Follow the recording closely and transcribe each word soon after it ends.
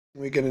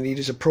we're going to need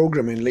is a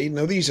programming lead.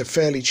 Now these are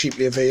fairly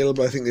cheaply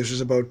available. I think this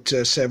was about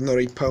 £7 or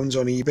 £8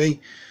 on eBay.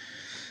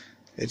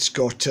 It's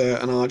got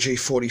an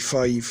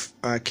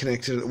RJ45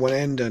 connected at one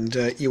end and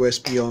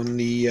USB on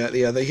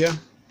the other here.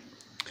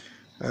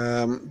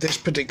 This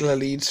particular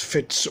lead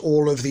fits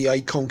all of the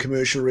Icom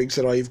commercial rigs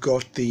that I've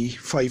got, the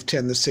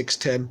 510, the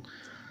 610,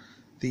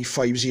 the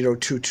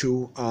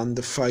 5022 and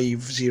the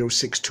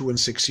 5062 and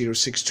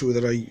 6062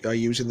 that I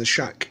use in the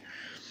shack.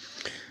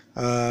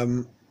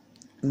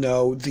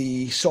 Now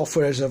the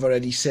software, as I've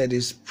already said,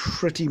 is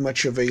pretty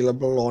much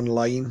available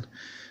online.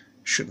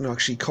 Shouldn't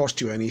actually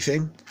cost you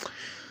anything.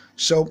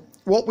 So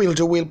what we'll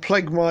do, we'll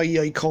plug my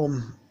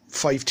Icom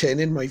 510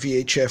 in, my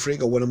VHF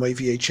rig, or one of my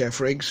VHF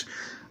rigs,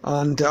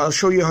 and I'll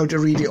show you how to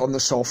read it on the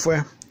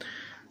software.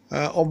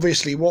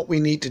 Obviously what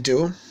we need to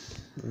do,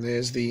 and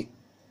there's the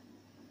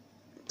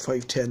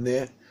 510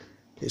 there,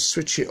 is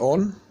switch it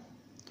on.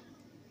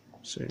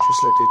 So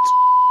just let it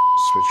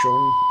switch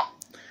on,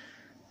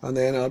 and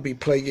then I'll be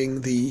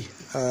plugging the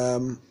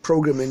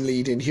programming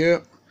lead in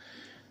here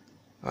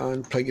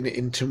and plugging it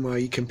into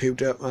my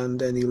computer, and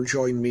then you'll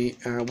join me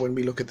when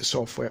we look at the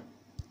software.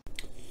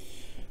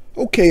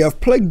 Okay,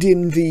 I've plugged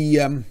in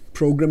the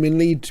programming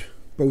lead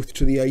both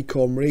to the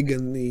Icom rig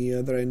and the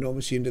other end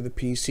obviously into the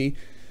PC.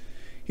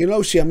 You'll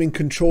now see I'm in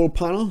control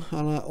panel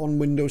on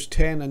Windows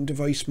 10 and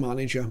device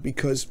manager,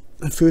 because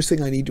the first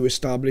thing I need to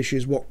establish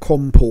is what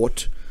COM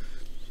port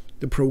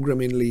the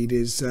programming lead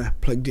is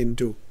plugged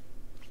into.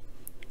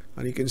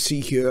 And you can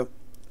see here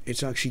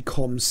it's actually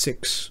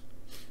COM6,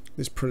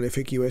 this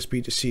prolific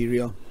USB to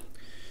serial.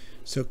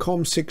 So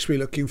COM6 we're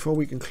looking for.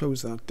 We can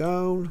close that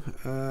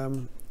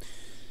down.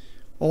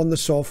 On the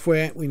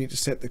software we need to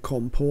set the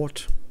COM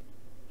port,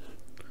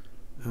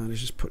 and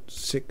let's just put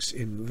 6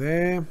 in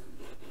there.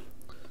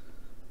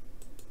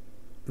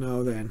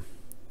 Now then,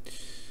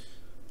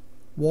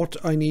 what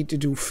I need to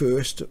do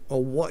first,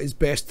 or what is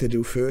best to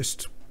do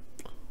first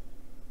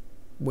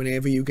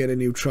whenever you get a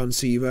new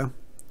transceiver,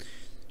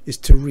 is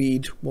to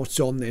read what's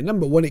on there.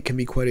 Number one, it can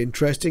be quite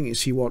interesting. You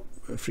see what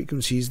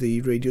frequencies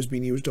the radio's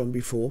been used on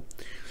before.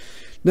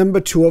 Number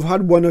two, I've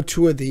had one or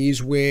two of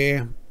these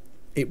where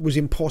it was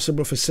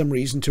impossible for some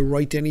reason to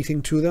write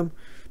anything to them,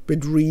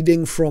 but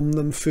reading from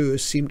them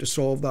first seemed to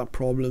solve that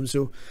problem.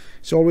 So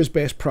it's always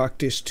best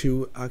practice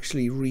to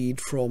actually read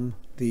from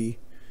the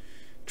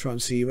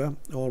transceiver.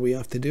 All we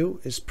have to do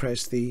is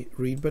press the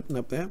read button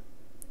up there,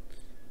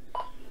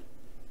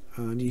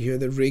 and you hear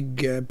the rig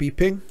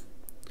beeping,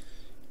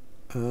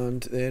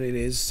 and there it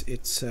is.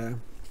 It's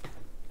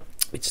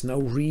now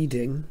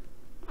reading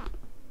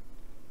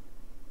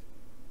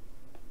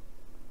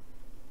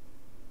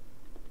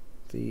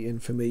the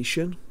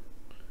information.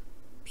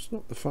 It's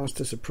not the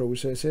fastest of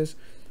processes.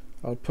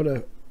 I'll put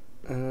a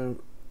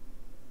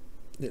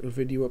little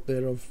video up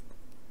there of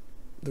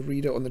the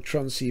reader on the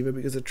transceiver,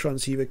 because the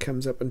transceiver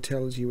comes up and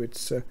tells you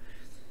it's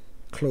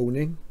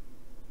cloning.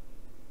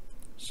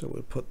 So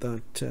we'll put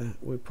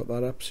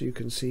that up so you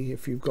can see,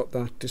 if you've got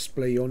that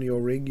display on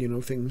your rig, you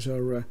know things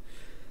are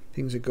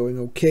going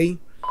okay.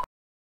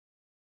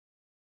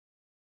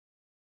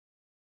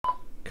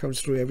 Comes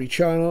through every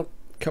channel.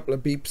 A couple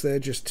of beeps there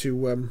just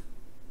to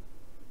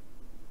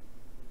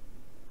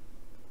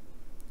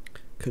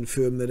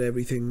confirm that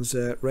everything's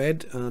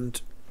read,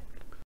 and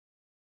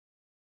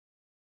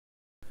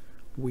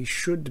we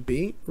should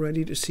be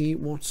ready to see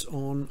what's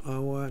on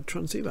our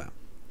transceiver.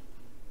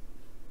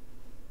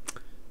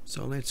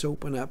 So let's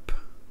open up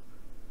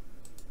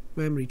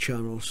memory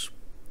channels.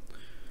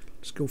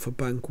 Let's go for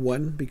bank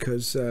 1,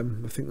 because I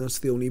think that's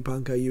the only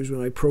bank I use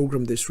when I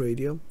programmed this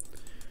radio.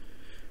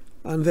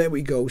 And there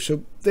we go.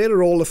 So there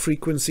are all the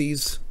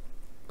frequencies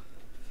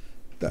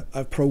that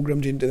I've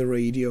programmed into the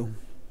radio.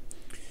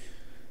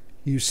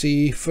 You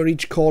see for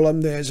each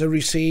column there's a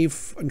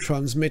receive and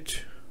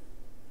transmit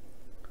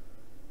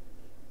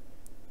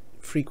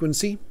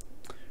frequency.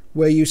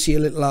 Where you see a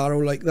little arrow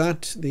like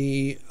that,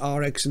 the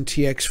RX and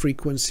TX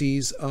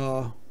frequencies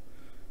are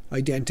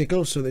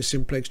identical, so they're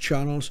simplex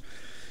channels.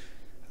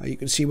 You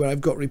can see where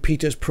I've got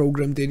repeaters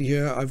programmed in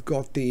here. I've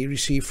got the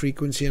receive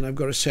frequency, and I've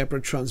got a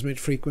separate transmit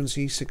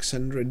frequency,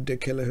 600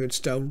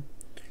 kilohertz down.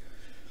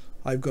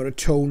 I've got a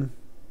tone,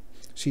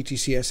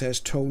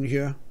 CTCSS tone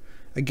here.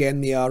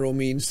 Again, the arrow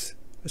means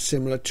a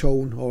similar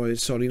tone, or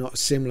sorry, not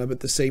similar,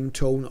 but the same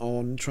tone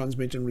on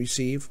transmit and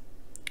receive.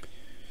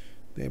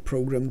 They're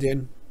programmed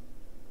in.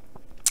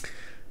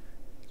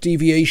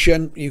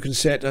 Deviation you can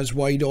set as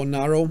wide or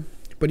narrow,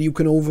 but you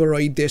can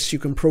override this. You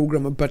can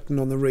program a button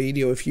on the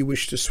radio if you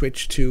wish to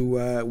switch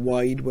to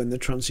wide when the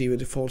transceiver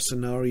defaults to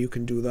narrow. You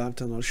can do that,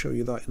 and I'll show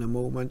you that in a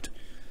moment.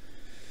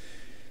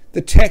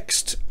 The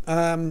text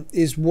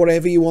is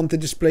whatever you want the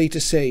display to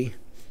say.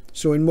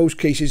 So in most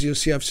cases you'll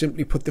see I've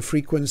simply put the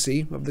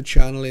frequency of the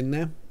channel in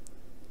there.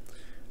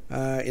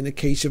 In the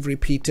case of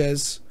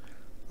repeaters,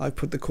 I've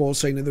put the call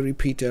sign of the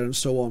repeater, and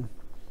so on.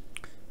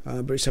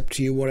 But it's up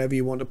to you. Whatever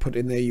you want to put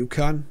in there you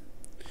can.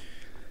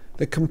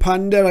 The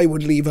compander I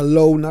would leave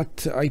alone.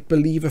 That I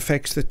believe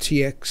affects the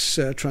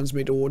TX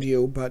transmit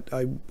audio, but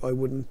I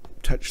wouldn't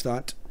touch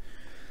that.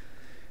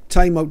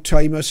 timeout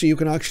timer, so you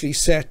can actually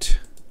set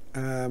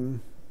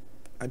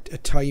a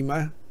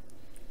timer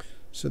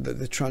so that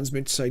the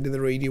transmit side of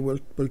the radio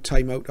will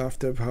time out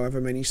after however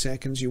many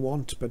seconds you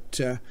want, but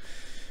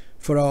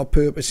for our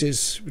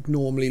purposes we'd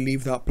normally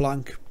leave that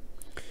blank.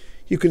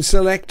 You can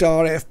select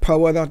RF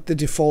power, that's the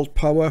default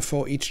power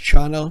for each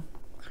channel.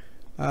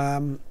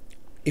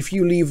 If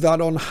you leave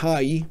that on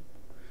high,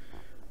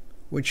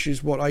 which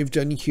is what I've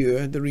done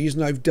here, the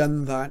reason I've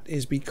done that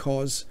is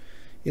because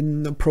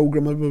in the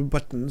programmable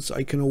buttons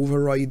I can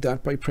override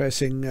that by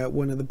pressing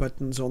one of the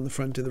buttons on the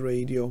front of the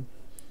radio.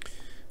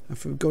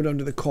 If we go down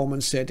to the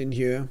common setting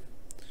here,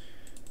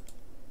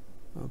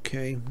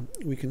 okay,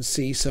 we can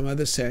see some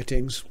other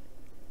settings,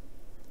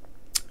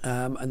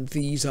 and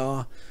these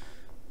are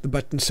the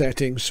button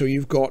settings. So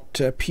you've got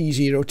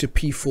P0 to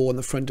P4 on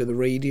the front of the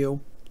radio,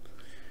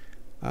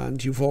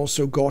 and you've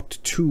also got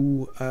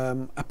two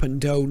up and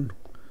down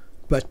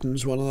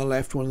buttons, one on the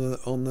left, one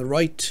on the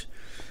right.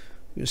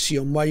 You'll see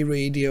on my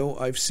radio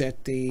I've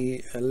set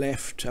the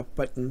left up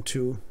button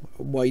to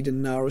wide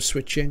and narrow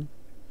switching,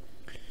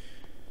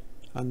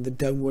 and the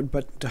downward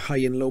button to high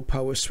and low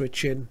power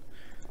switching,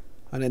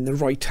 and then the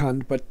right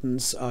hand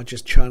buttons are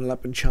just channel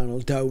up and channel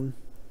down.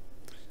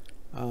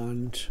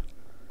 And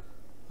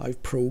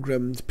I've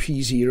programmed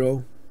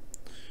P0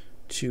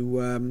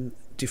 to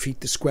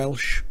defeat the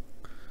squelch.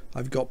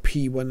 I've got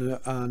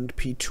P1 and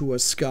P2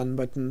 as scan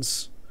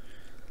buttons.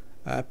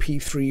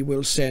 P3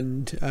 will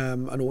send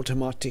an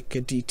automatic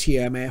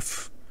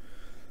DTMF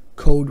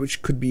code,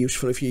 which could be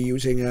useful if you're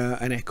using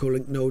an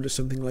Echolink node or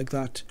something like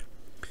that.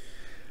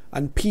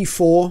 And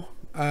P4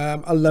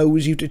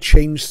 allows you to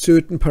change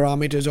certain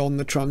parameters on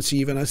the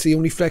transceiver, and that's the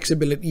only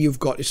flexibility you've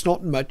got. It's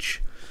not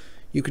much.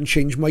 You can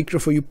change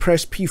microphone. You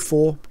press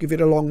P4, give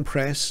it a long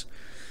press,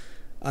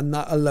 and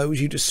that allows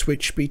you to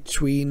switch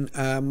between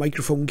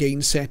microphone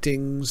gain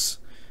settings,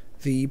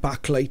 the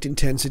backlight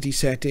intensity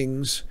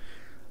settings,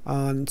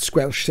 and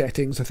squelch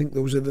settings. I think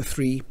those are the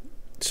three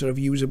sort of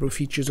usable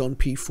features on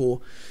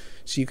P4.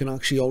 So you can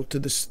actually alter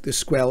the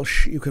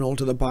squelch, you can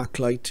alter the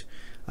backlight,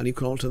 and you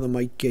can alter the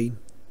mic gain.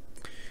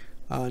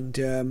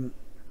 And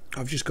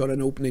I've just got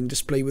an opening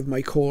display with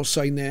my call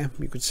sign there.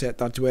 You could set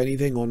that to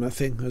anything or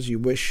nothing as you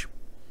wish.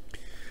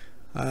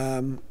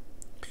 I've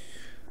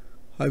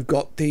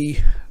got the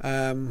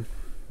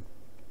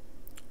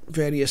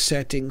various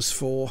settings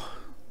for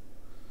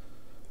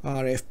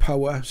RF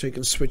power, so you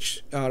can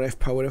switch RF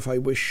power if I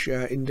wish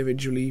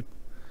individually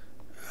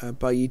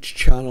by each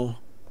channel.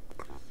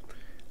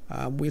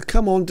 We'll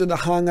come on to the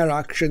hanger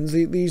actions.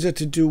 These are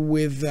to do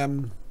with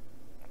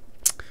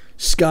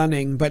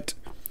scanning, but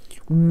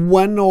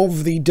one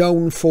of the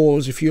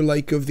downfalls, if you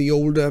like, of the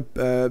older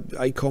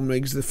Icom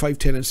rigs, the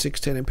 510 and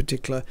 610 in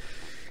particular,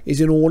 is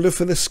in order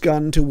for the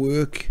scan to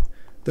work,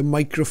 the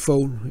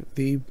microphone,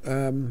 the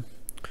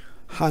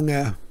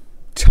hanger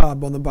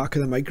tab on the back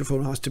of the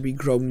microphone has to be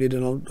grounded,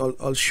 and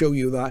I'll show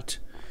you that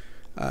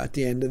at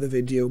the end of the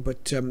video.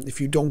 But if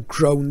you don't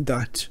ground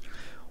that,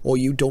 or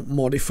you don't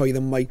modify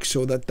the mic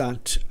so that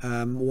that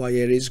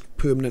wire is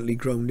permanently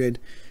grounded,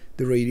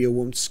 the radio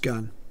won't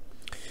scan.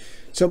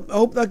 So I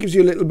hope that gives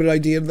you a little bit of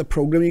idea of the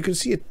program. You can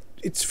see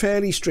it's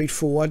fairly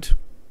straightforward,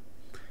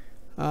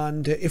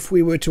 and if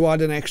we were to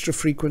add an extra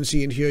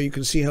frequency in here, you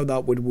can see how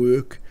that would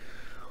work.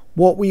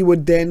 What we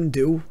would then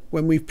do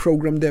when we've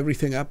programmed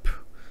everything up,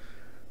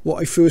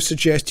 what I first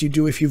suggest you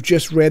do if you've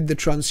just read the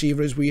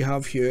transceiver as we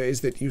have here,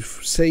 is that you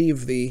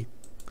save the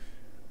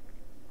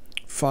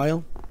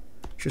file,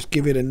 just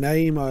give it a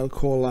name. I'll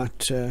call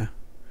that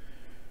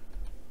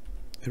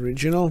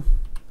original.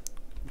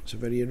 It's a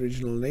very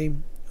original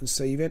name, and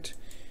save it.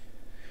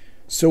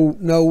 So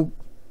now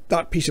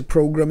that piece of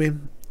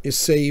programming is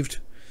saved.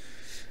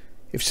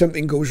 If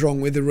something goes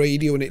wrong with the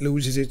radio and it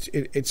loses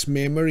its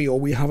memory, or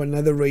we have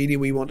another radio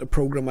we want to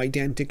program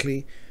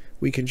identically,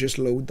 we can just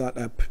load that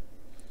up.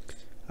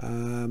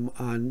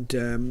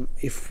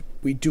 If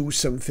we do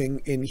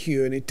something in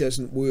here and it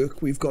doesn't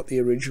work, we've got the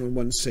original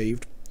one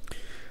saved.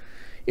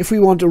 If we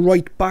want to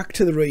write back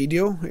to the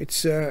radio,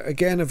 it's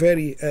again a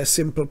very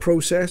simple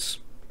process.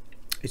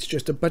 It's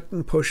just a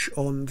button push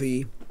on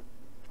the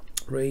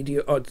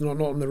radio,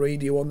 not on the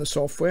radio, on the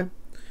software,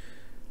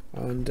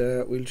 and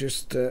we'll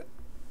just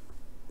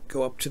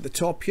go up to the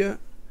top here,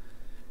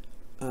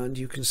 and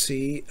you can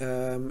see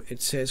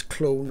it says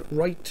clone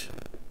write.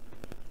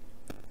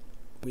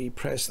 We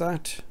press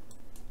that,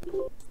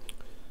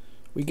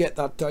 we get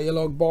that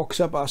dialog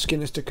box up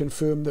asking us to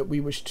confirm that we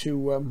wish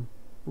to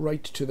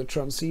write to the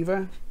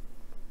transceiver,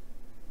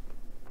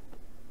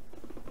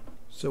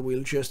 so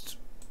we'll just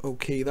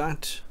OK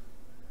that,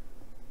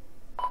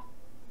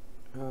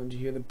 and you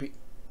hear the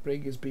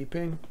brake is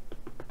beeping.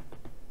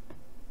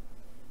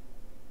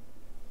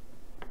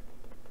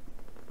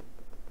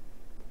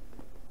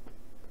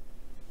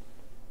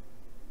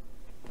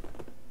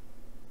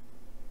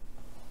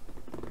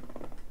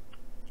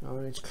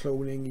 And it's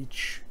cloning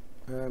each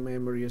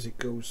memory as it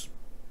goes.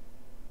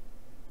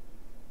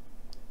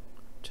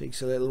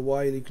 Takes a little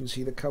while. You can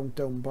see the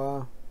countdown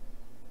bar.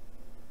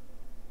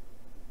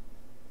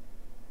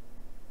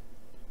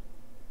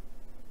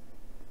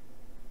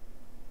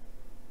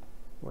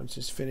 Once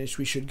it's finished,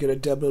 we should get a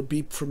double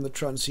beep from the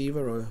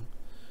transceiver, or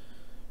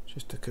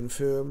just to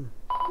confirm.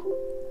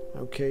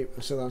 Okay,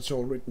 so that's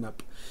all written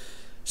up.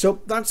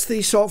 So that's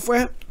the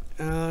software,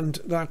 and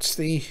that's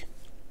the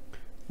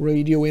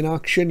radio in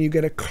action. You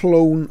get a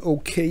clone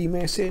OK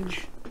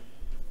message.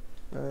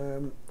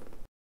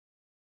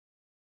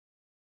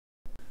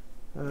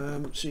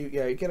 So you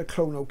get a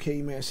clone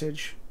OK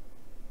message,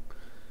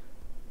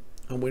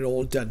 and we're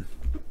all done.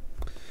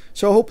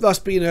 So I hope that's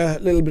been a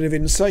little bit of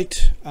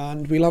insight,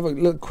 and we'll have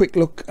a quick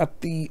look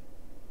at the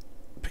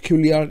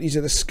peculiarities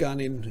of the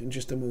scanning in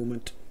just a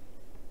moment.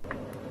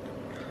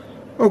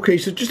 Okay,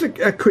 so just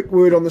a quick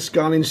word on the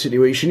scanning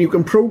situation. You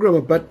can program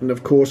a button,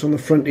 of course, on the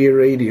front of your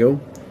radio.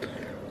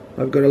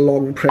 I've got a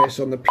long press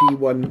on the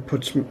P1,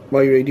 puts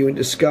my radio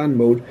into scan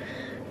mode,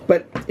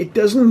 but it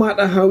doesn't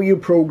matter how you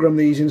program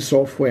these in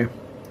software.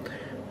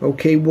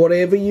 Okay,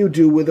 whatever you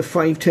do with the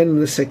 510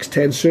 and the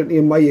 610, certainly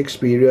in my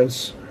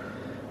experience,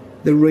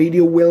 the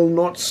radio will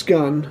not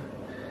scan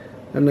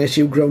unless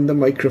you ground the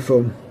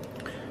microphone.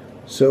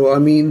 So I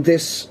mean,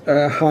 this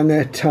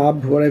hanger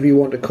tab, whatever you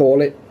want to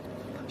call it,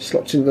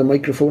 slots into the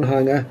microphone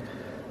hanger,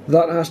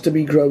 that has to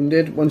be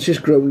grounded. Once it's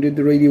grounded,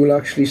 the radio will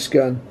actually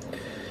scan.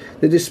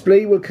 The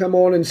display will come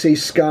on and say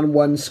scan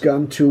 1,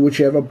 scan 2,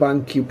 whichever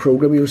bank you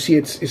program. You'll see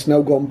it's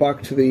now gone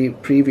back to the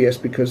previous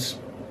because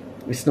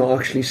it's not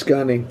actually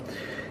scanning.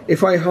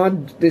 If I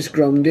had this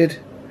grounded,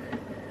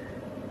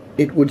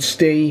 it would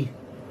stay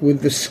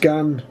with the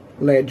scan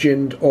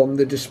legend on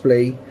the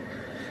display,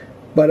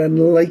 but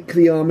unlike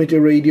the amateur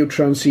radio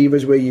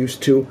transceivers we're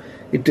used to,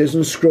 it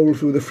doesn't scroll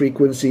through the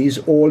frequencies.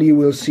 All you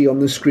will see on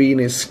the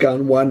screen is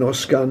scan 1 or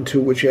scan 2,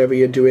 whichever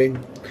you're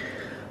doing,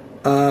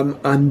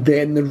 and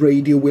then the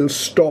radio will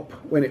stop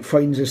when it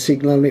finds a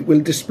signal, and it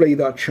will display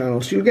that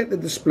channel. So you'll get the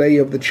display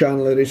of the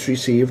channel that it's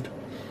received.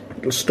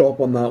 It'll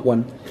stop on that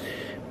one,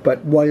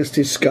 but whilst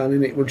it's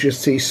scanning, it will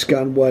just say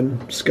scan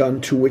 1,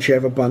 scan 2,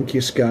 whichever bank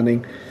you're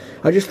scanning.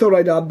 I just thought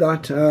I'd add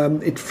that.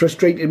 It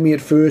frustrated me at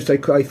first. I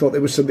thought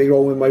there was something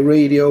wrong with my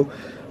radio.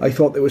 I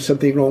thought there was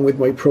something wrong with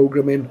my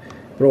programming,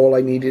 but all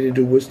I needed to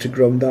do was to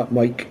ground that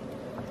mic.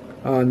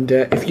 And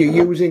if you're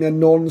using a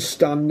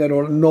non-standard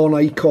or a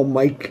non-Icom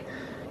mic,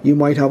 you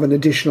might have an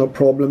additional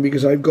problem,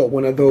 because I've got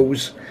one of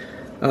those,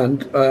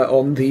 and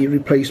on the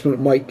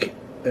replacement mic,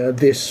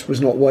 this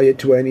was not wired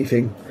to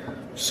anything.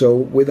 So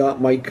with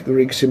that mic, the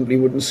rig simply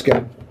wouldn't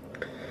scan.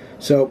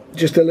 So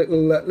just a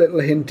little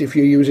hint if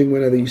you're using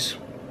one of these.